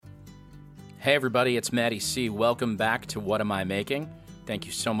Hey everybody, it's Maddie C. Welcome back to What Am I Making? Thank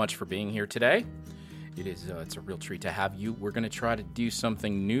you so much for being here today. It's a real treat to have you. We're going to try to do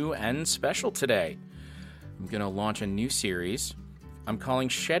something new and special today. I'm going to launch a new series I'm calling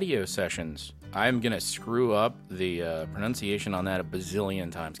Sheddio Sessions. I'm going to screw up the pronunciation on that a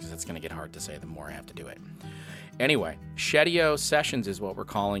bazillion times because it's going to get hard to say the more I have to do it. Anyway, Sheddio Sessions is what we're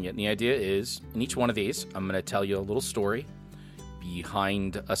calling it. And the idea is, in each one of these, I'm going to tell you a little story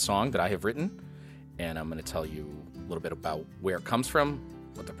behind a song that I have written, and I'm going to tell you a little bit about where it comes from,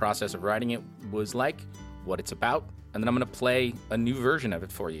 what the process of writing it was like, what it's about, and then I'm going to play a new version of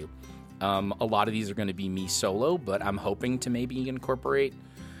it for you. A lot of these are going to be me solo, but I'm hoping to maybe incorporate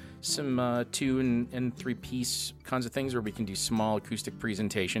some 2 and 3 piece kinds of things where we can do small acoustic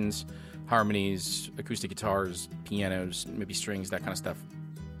presentations, harmonies, acoustic guitars, pianos, maybe strings, that kind of stuff.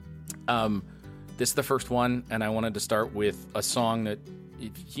 This is the first one, and I wanted to start with a song that,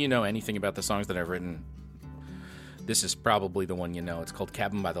 if you know anything about the songs that I've written, this is probably the one you know. It's called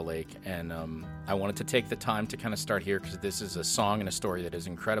Cabin by the Lake, and I wanted to take the time to kind of start here because this is a song and a story that is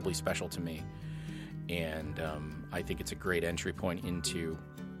incredibly special to me, and I think it's a great entry point into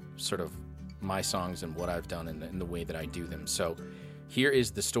sort of my songs and what I've done and the way that I do them. So here is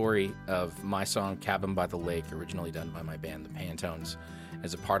the story of my song Cabin by the Lake, originally done by my band, the Pantones,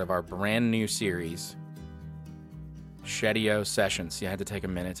 as a part of our brand new series, Sheddio Sessions. See, I had to take a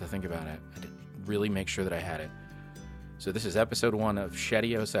minute to think about it. I had to really make sure that I had it. So this is episode 1 of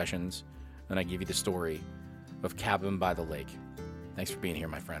Sheddio Sessions, and I give you the story of Cabin by the Lake. Thanks for being here,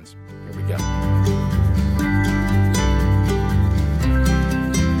 my friends. Here we go.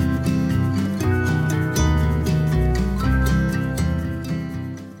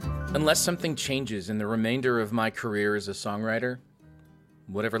 Unless something changes in the remainder of my career as a songwriter,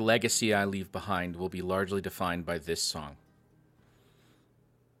 whatever legacy I leave behind will be largely defined by this song.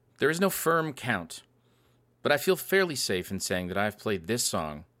 There is no firm count, but I feel fairly safe in saying that I've played this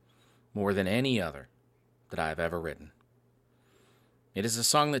song more than any other that I've ever written. It is a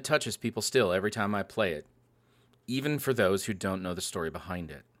song that touches people still every time I play it, even for those who don't know the story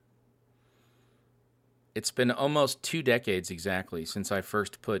behind it. It's been almost 2 decades exactly since I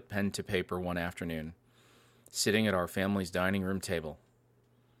first put pen to paper one afternoon, sitting at our family's dining room table,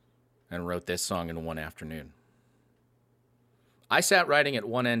 and wrote this song in one afternoon. I sat writing at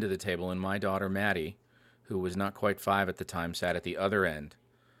one end of the table, and my daughter Maddie, who was not quite 5 at the time, sat at the other end,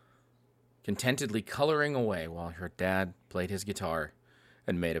 contentedly coloring away while her dad played his guitar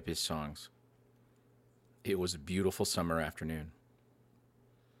and made up his songs. It was a beautiful summer afternoon.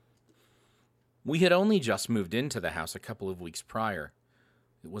 We had only just moved into the house a couple of weeks prior.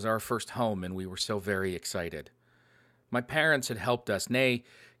 It was our first home, and we were so very excited. My parents had helped us, nay,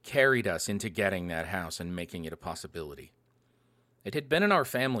 carried us into getting that house and making it a possibility. It had been in our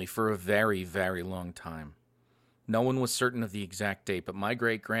family for a very, very long time. No one was certain of the exact date, but my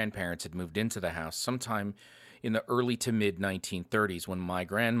great-grandparents had moved into the house sometime in the early to mid-1930s when my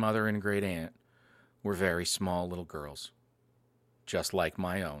grandmother and great-aunt were very small little girls, just like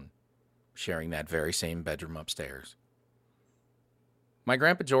my own, sharing that very same bedroom upstairs. My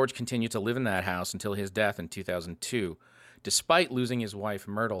Grandpa George continued to live in that house until his death in 2002, despite losing his wife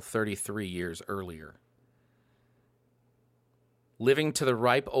Myrtle 33 years earlier. Living to the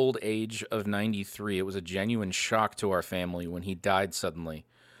ripe old age of 93, it was a genuine shock to our family when he died suddenly,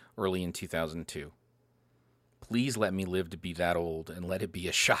 early in 2002. Please let me live to be that old, and let it be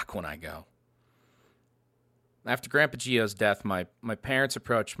a shock when I go. After Grandpa Geo's death, my parents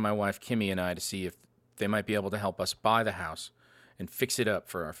approached my wife Kimmy and I to see if they might be able to help us buy the house and fix it up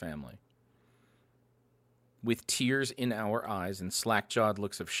for our family. With tears in our eyes and slack-jawed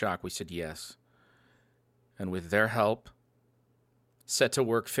looks of shock, we said yes. And with their help, set to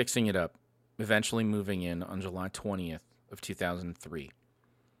work fixing it up, eventually moving in on July 20th of 2003.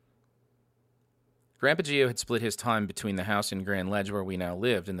 Grandpa Geo had split his time between the house in Grand Ledge where we now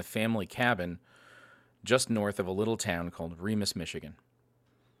lived and the family cabin just north of a little town called Remus, Michigan.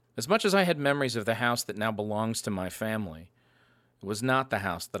 As much as I had memories of the house that now belongs to my family, it was not the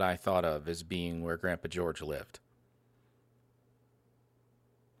house that I thought of as being where Grandpa George lived.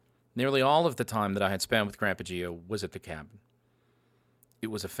 Nearly all of the time that I had spent with Grandpa Geo was at the cabin.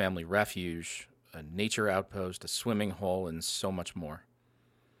 It was a family refuge, a nature outpost, a swimming hole, and so much more.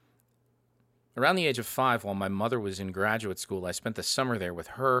 Around the age of 5, while my mother was in graduate school, I spent the summer there with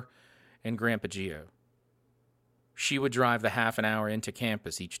her and Grandpa Geo. She would drive the half an hour into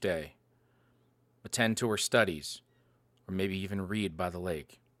campus each day, attend to her studies, or maybe even read by the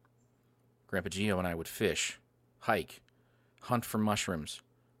lake. Grandpa Geo and I would fish, hike, hunt for mushrooms,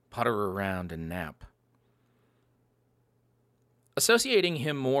 putter around, and nap. Associating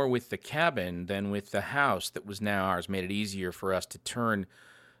him more with the cabin than with the house that was now ours made it easier for us to turn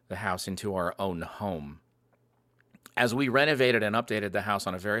the house into our own home. As we renovated and updated the house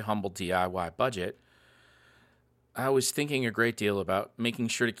on a very humble DIY budget, I was thinking a great deal about making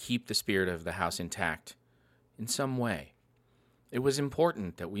sure to keep the spirit of the house intact in some way. It was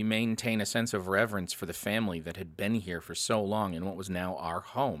important that we maintain a sense of reverence for the family that had been here for so long in what was now our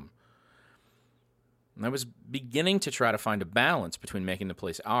home. And I was beginning to try to find a balance between making the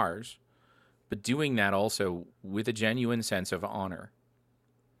place ours, but doing that also with a genuine sense of honor.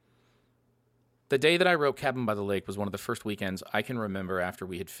 The day that I wrote Cabin by the Lake was one of the first weekends I can remember after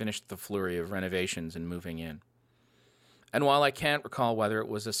we had finished the flurry of renovations and moving in. And while I can't recall whether it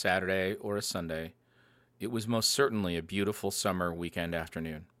was a Saturday or a Sunday, it was most certainly a beautiful summer weekend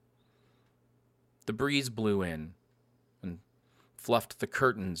afternoon. The breeze blew in and fluffed the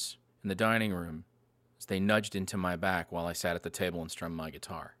curtains in the dining room as they nudged into my back while I sat at the table and strummed my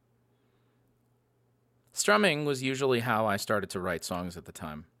guitar. Strumming was usually how I started to write songs at the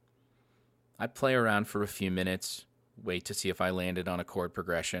time. I'd play around for a few minutes, wait to see if I landed on a chord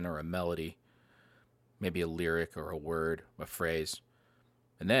progression or a melody, maybe a lyric or a word, a phrase,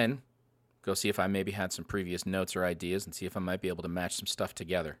 and then go see if I maybe had some previous notes or ideas and see if I might be able to match some stuff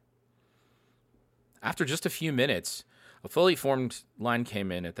together. After just a few minutes, a fully formed line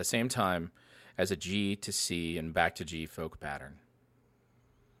came in at the same time as a G to C and back to G folk pattern.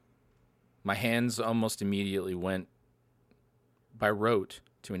 My hands almost immediately went by rote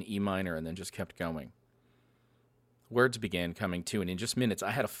to an E minor and then just kept going. Words began coming too, and in just minutes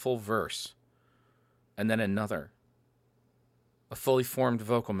I had a full verse, and then another, a fully formed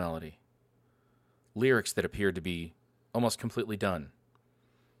vocal melody, lyrics that appeared to be almost completely done.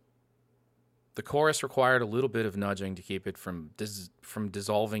 The chorus required a little bit of nudging to keep it from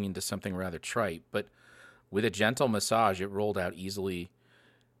dissolving into something rather trite, but with a gentle massage, it rolled out easily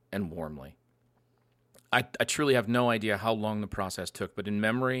and warmly. I truly have no idea how long the process took, but in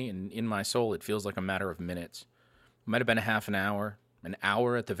memory and in my soul, it feels like a matter of minutes. It might have been a half an hour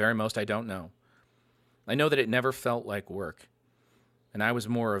at the very most, I don't know. I know that it never felt like work, and I was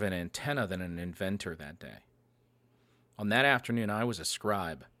more of an antenna than an inventor that day. On that afternoon, I was a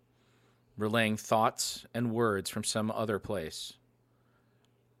scribe, relaying thoughts and words from some other place.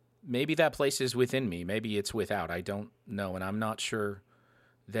 Maybe that place is within me, maybe it's without, I don't know, and I'm not sure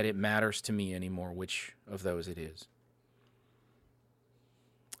that it matters to me anymore which of those it is.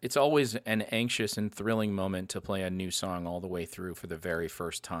 It's always an anxious and thrilling moment to play a new song all the way through for the very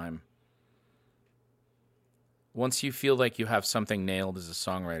first time. Once you feel like you have something nailed as a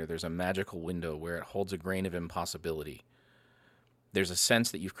songwriter, there's a magical window where it holds a grain of impossibility. There's a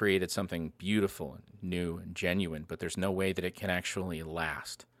sense that you've created something beautiful and new and genuine, but there's no way that it can actually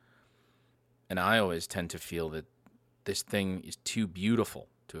last. And I always tend to feel that this thing is too beautiful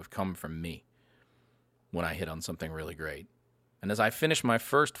to have come from me when I hit on something really great. And as I finished my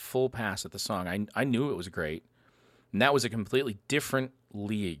first full pass at the song, I knew it was great. And that was a completely different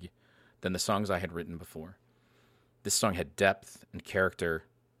league than the songs I had written before. This song had depth and character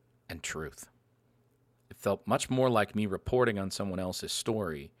and truth. It felt much more like me reporting on someone else's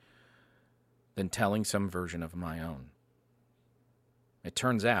story than telling some version of my own. It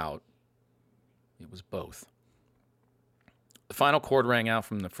turns out it was both. The final chord rang out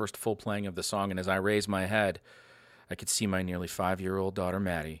from the first full playing of the song, and as I raised my head, I could see my nearly 5-year-old daughter,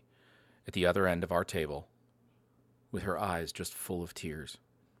 Maddie, at the other end of our table, with her eyes just full of tears.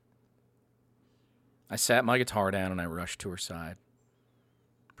 I sat my guitar down and I rushed to her side.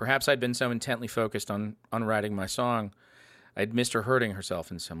 Perhaps I'd been so intently focused on writing my song, I'd missed her hurting herself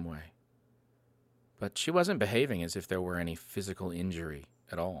in some way. But she wasn't behaving as if there were any physical injury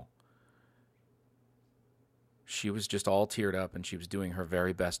at all. She was just all teared up, and she was doing her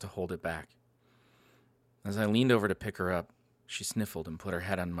very best to hold it back. As I leaned over to pick her up, she sniffled and put her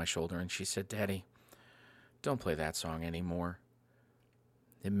head on my shoulder, and she said, "Daddy, don't play that song anymore.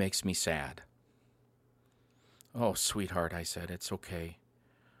 It makes me sad." "Oh, sweetheart," I said, "it's okay.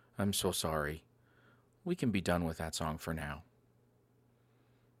 I'm so sorry. We can be done with that song for now."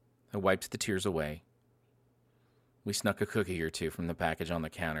 I wiped the tears away. We snuck a cookie or two from the package on the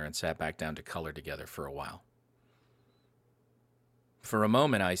counter and sat back down to color together for a while. For a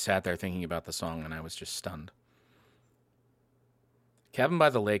moment, I sat there thinking about the song, and I was just stunned. Cabin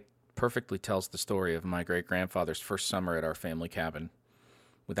by the Lake perfectly tells the story of my great-grandfather's first summer at our family cabin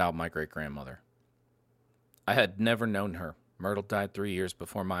without my great-grandmother. I had never known her. Myrtle died 3 years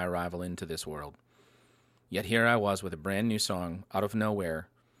before my arrival into this world. Yet here I was with a brand new song out of nowhere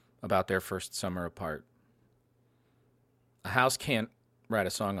about their first summer apart. A house can't write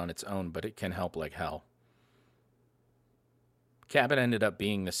a song on its own, but it can help like hell. Cabin ended up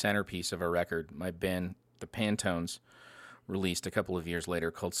being the centerpiece of a record my band, the Pantones, released a couple of years later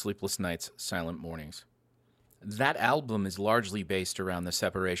called Sleepless Nights, Silent Mornings. That album is largely based around the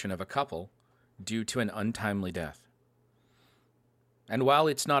separation of a couple due to an untimely death. And while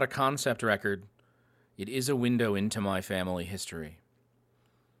it's not a concept record, it is a window into my family history.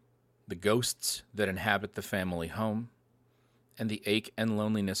 The ghosts that inhabit the family home, and the ache and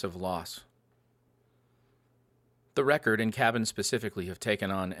loneliness of loss. The record and Cabin specifically have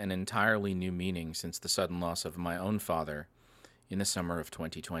taken on an entirely new meaning since the sudden loss of my own father in the summer of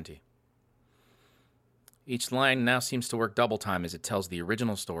 2020. Each line now seems to work double time as it tells the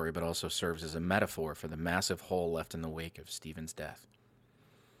original story, but also serves as a metaphor for the massive hole left in the wake of Stephen's death.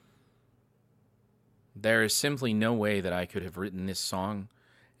 There is simply no way that I could have written this song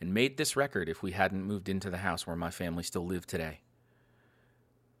and made this record if we hadn't moved into the house where my family still live today.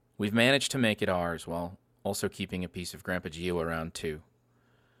 We've managed to make it ours while also keeping a piece of Grandpa Geo around too.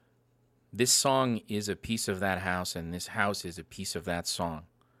 This song is a piece of that house, and this house is a piece of that song.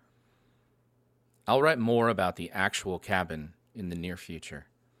 I'll write more about the actual cabin in the near future.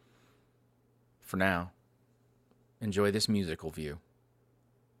 For now, enjoy this musical view.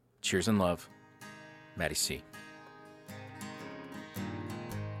 Cheers and love, Maddie C.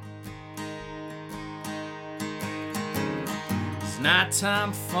 As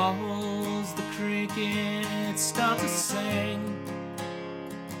nighttime falls, the crickets start to sing.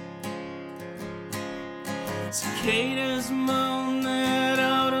 Cicadas moan that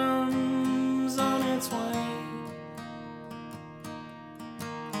autumn's on its way.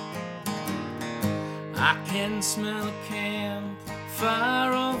 I can smell a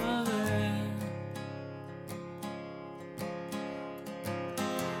campfire over there.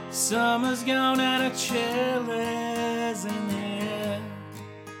 Summer's gone and a chill is in the air.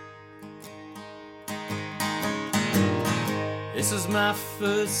 This is my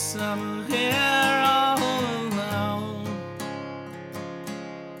first summer here all alone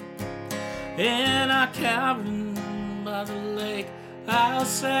in our cabin by the lake, our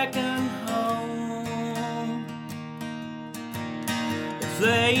second home. I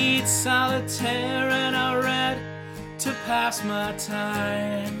played solitaire and I read to pass my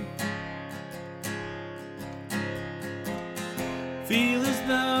time. Feel as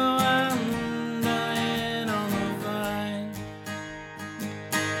though I'm dying on the vine.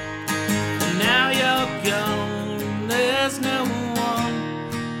 And now you're gone, there's no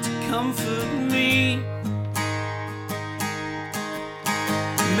one to comfort me.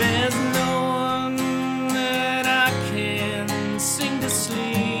 There's no one that I can sing to sleep.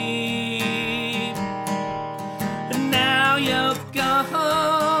 And now you're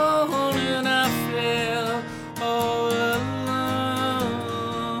gone and I feel all alone.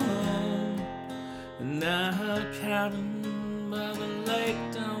 And our cabin by the lake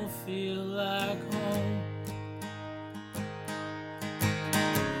don't feel like home.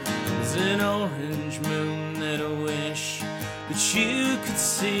 There's an orange moon that I wish that you could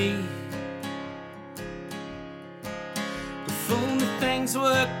see. If only things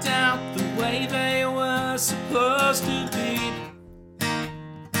worked out the way they were supposed to be.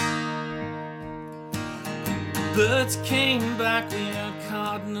 Birds came back, we had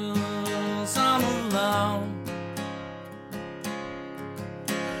cardinals on the lawn.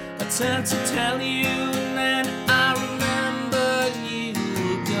 I turned to tell you and then I remembered you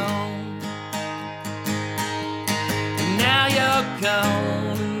were gone. And now you're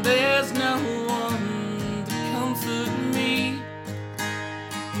gone and there's no one to comfort me.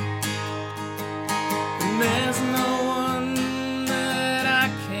 And there's no one that I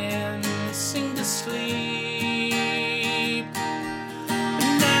can sing to sleep.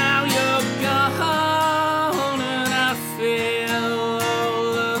 And now you're gone and I feel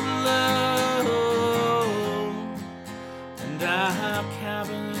all alone. And our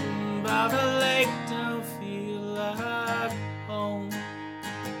cabin by the lake don't feel like home.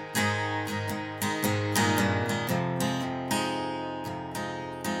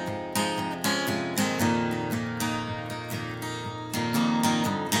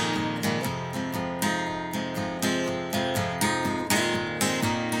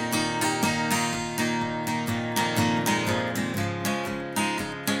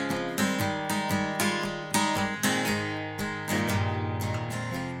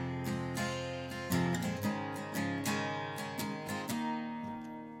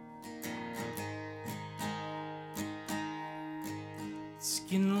 It's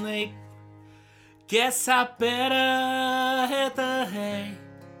getting late, guess I better hit the hay.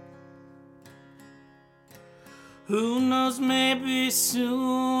 Who knows, maybe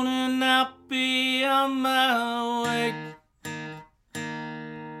soon and I'll be on my way.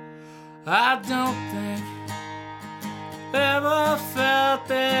 I don't think ever felt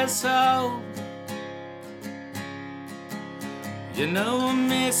this hope. You know I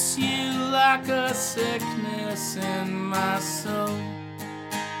miss you like a sickness in my soul.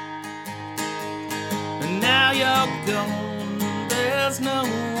 And now you're gone, there's no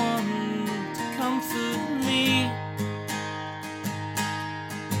one to comfort me.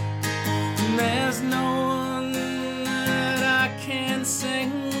 And there's no one that I can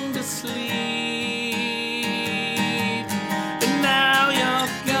sing to sleep. And now you're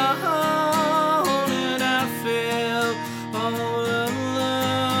gone and I feel all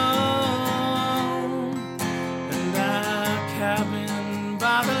alone. And our cabin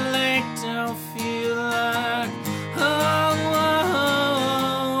by the lake don't feel like home.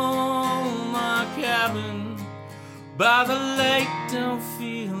 My cabin by the lake don't